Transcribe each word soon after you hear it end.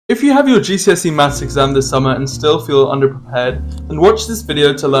If you have your GCSE Maths exam this summer and still feel underprepared, then watch this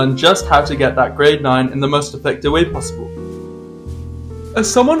video to learn just how to get that grade 9 in the most effective way possible. As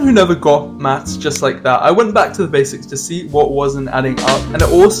someone who never got maths just like that, I went back to the basics to see what wasn't adding up, and it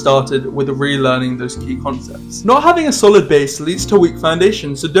all started with relearning those key concepts. Not having a solid base leads to a weak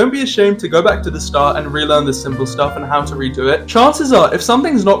foundation, so don't be ashamed to go back to the start and relearn the simple stuff and how to redo it. Chances are, if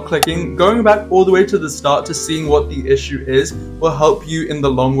something's not clicking, going back all the way to the start to seeing what the issue is will help you in the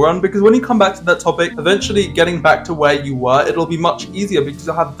long run, because when you come back to that topic, eventually getting back to where you were, it'll be much easier because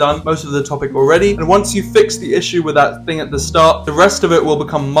you'll have done most of the topic already, and once you fix the issue with that thing at the start, the rest of it will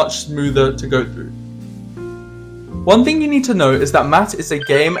become much smoother to go through. One thing you need to know is that maths is a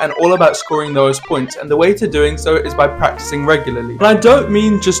game and all about scoring those points, and the way to doing so is by practicing regularly. And I don't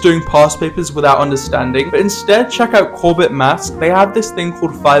mean just doing past papers without understanding, but instead check out Corbett Maths. They have this thing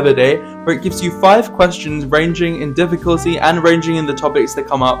called 5 a day, where it gives you 5 questions ranging in difficulty and ranging in the topics that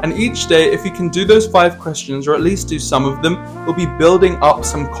come up. And each day, if you can do those 5 questions, or at least do some of them, you'll be building up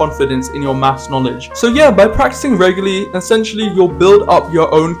some confidence in your maths knowledge. So yeah, by practicing regularly, essentially you'll build up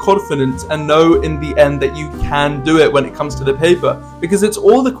your own confidence and know in the end that you can do it when it comes to the paper, because it's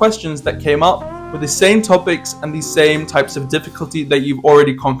all the questions that came up with the same topics and the same types of difficulty that you've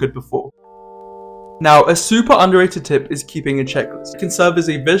already conquered before. Now, a super underrated tip is keeping a checklist. It can serve as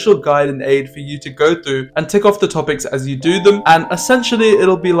a visual guide and aid for you to go through and tick off the topics as you do them, and essentially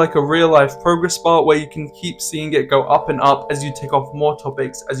it'll be like a real life progress bar where you can keep seeing it go up and up as you tick off more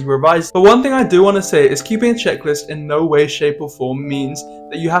topics as you revise. But one thing I do want to say is keeping a checklist in no way, shape or form means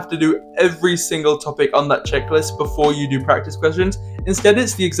that you have to do every single topic on that checklist before you do practice questions. Instead,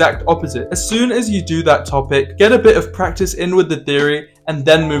 it's the exact opposite. As soon as you do that topic, get a bit of practice in with the theory and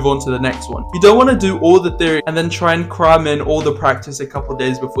then move on to the next one. You don't want to do all the theory and then try and cram in all the practice a couple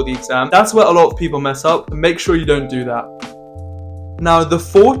days before the exam. That's where a lot of people mess up, and make sure you don't do that. Now, the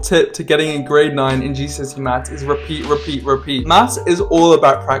fourth tip to getting a grade 9 in GCSE Maths is repeat, repeat, repeat. Maths is all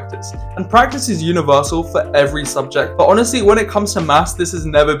about practice, and practice is universal for every subject. But honestly, when it comes to maths, this has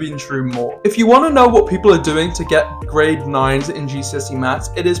never been true more. If you want to know what people are doing to get grade 9s in GCSE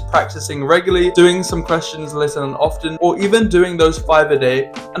Maths, it is practicing regularly, doing some questions listen and often, or even doing those 5 a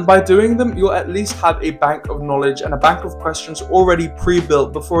day. And by doing them, you'll at least have a bank of knowledge and a bank of questions already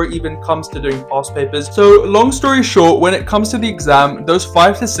pre-built before it even comes to doing past papers. So long story short, when it comes to the exam, those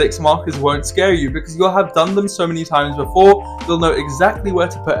 5 to 6 markers won't scare you because you'll have done them so many times before. You'll know exactly where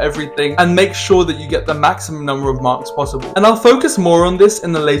to put everything and make sure that you get the maximum number of marks possible. And I'll focus more on this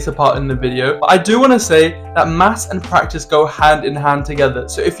in the later part in the video, but I do want to say that maths and practice go hand in hand together.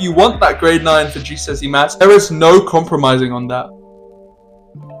 So if you want that grade 9 for GCSE Maths, there is no compromising on that.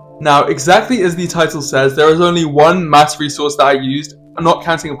 Now, exactly as the title says, there is only one maths resource that I used, not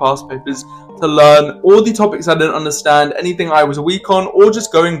counting past papers, to learn all the topics I didn't understand, anything I was weak on, or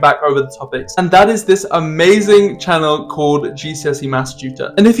just going back over the topics. And that is this amazing channel called GCSE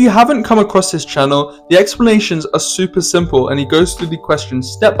MathsTutor. And if you haven't come across this channel, the explanations are super simple, and he goes through the questions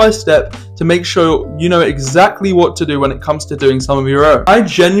step by step to make sure you know exactly what to do when it comes to doing some of your own. I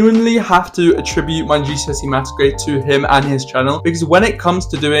genuinely have to attribute my GCSE Maths grade to him and his channel, because when it comes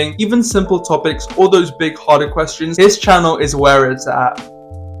to doing even simple topics or those big harder questions, his channel is where it's at.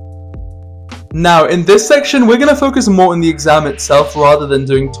 Now, in this section, we're going to focus more on the exam itself rather than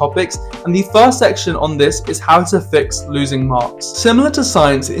doing topics, and the first section on this is how to fix losing marks. Similar to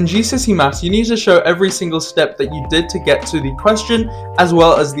science, in GCSE Maths, you need to show every single step that you did to get to the question as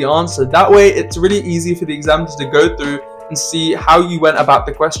well as the answer. That way, it's really easy for the examiners to go through and see how you went about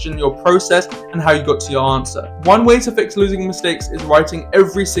the question, your process, and how you got to your answer. One way to fix losing mistakes is writing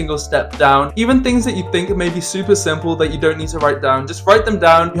every single step down. Even things that you think may be super simple that you don't need to write down, just write them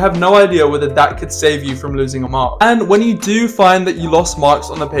down. You have no idea whether that could save you from losing a mark. And when you do find that you lost marks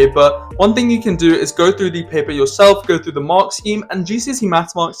on the paper, one thing you can do is go through the paper yourself, go through the mark scheme, and GCSE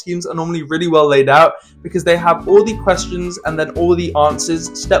Maths mark schemes are normally really well laid out because they have all the questions and then all the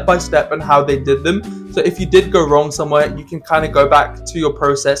answers step by step and how they did them. So if you did go wrong somewhere, you can kind of go back to your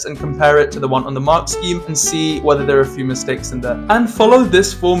process and compare it to the one on the mark scheme and see whether there are a few mistakes in there. And follow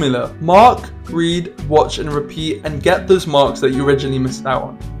this formula: mark, read, watch and repeat, and get those marks that you originally missed out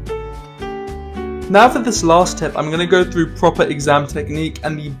on. Now for this last tip, I'm going to go through proper exam technique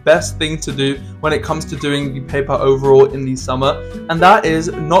and the best thing to do when it comes to doing the paper overall in the summer, and that is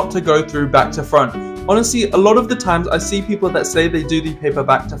not to go through back to front. Honestly, a lot of the times I see people that say they do the paper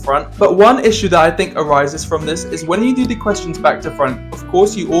back to front, but one issue that I think arises from this is when you do the questions back to front, of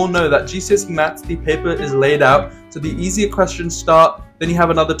course you all know that GCSE Maths, the paper is laid out, so the easier questions start, then you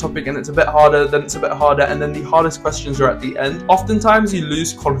have another topic and it's a bit harder, then it's a bit harder, and then the hardest questions are at the end. Oftentimes you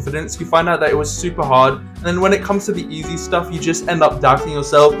lose confidence, you find out that it was super hard, and then when it comes to the easy stuff, you just end up doubting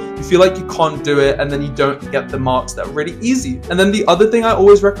yourself, you feel like you can't do it, and then you don't get the marks that are really easy. And then the other thing I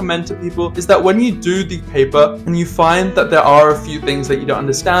always recommend to people is that when you do the paper and you find that there are a few things that you don't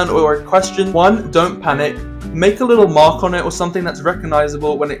understand or a question, one, don't panic. Make a little mark on it or something that's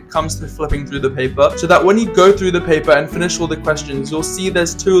recognizable when it comes to flipping through the paper, so that when you go through the paper and finish all the questions, you'll see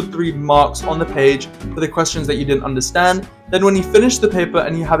there's 2 or 3 marks on the page for the questions that you didn't understand. Then when you finish the paper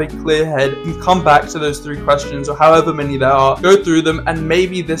and you have a clear head, you can come back to those 3 questions or however many there are, go through them, and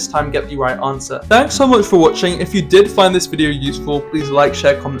maybe this time get the right answer. Thanks so much for watching. If you did find this video useful, please like,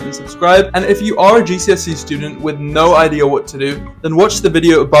 share, comment, and subscribe. And if you are a GCSE student with no idea what to do, then watch the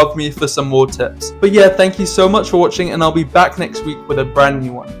video above me for some more tips. But yeah, thank you so much for watching, and I'll be back next week with a brand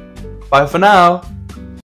new one. Bye for now.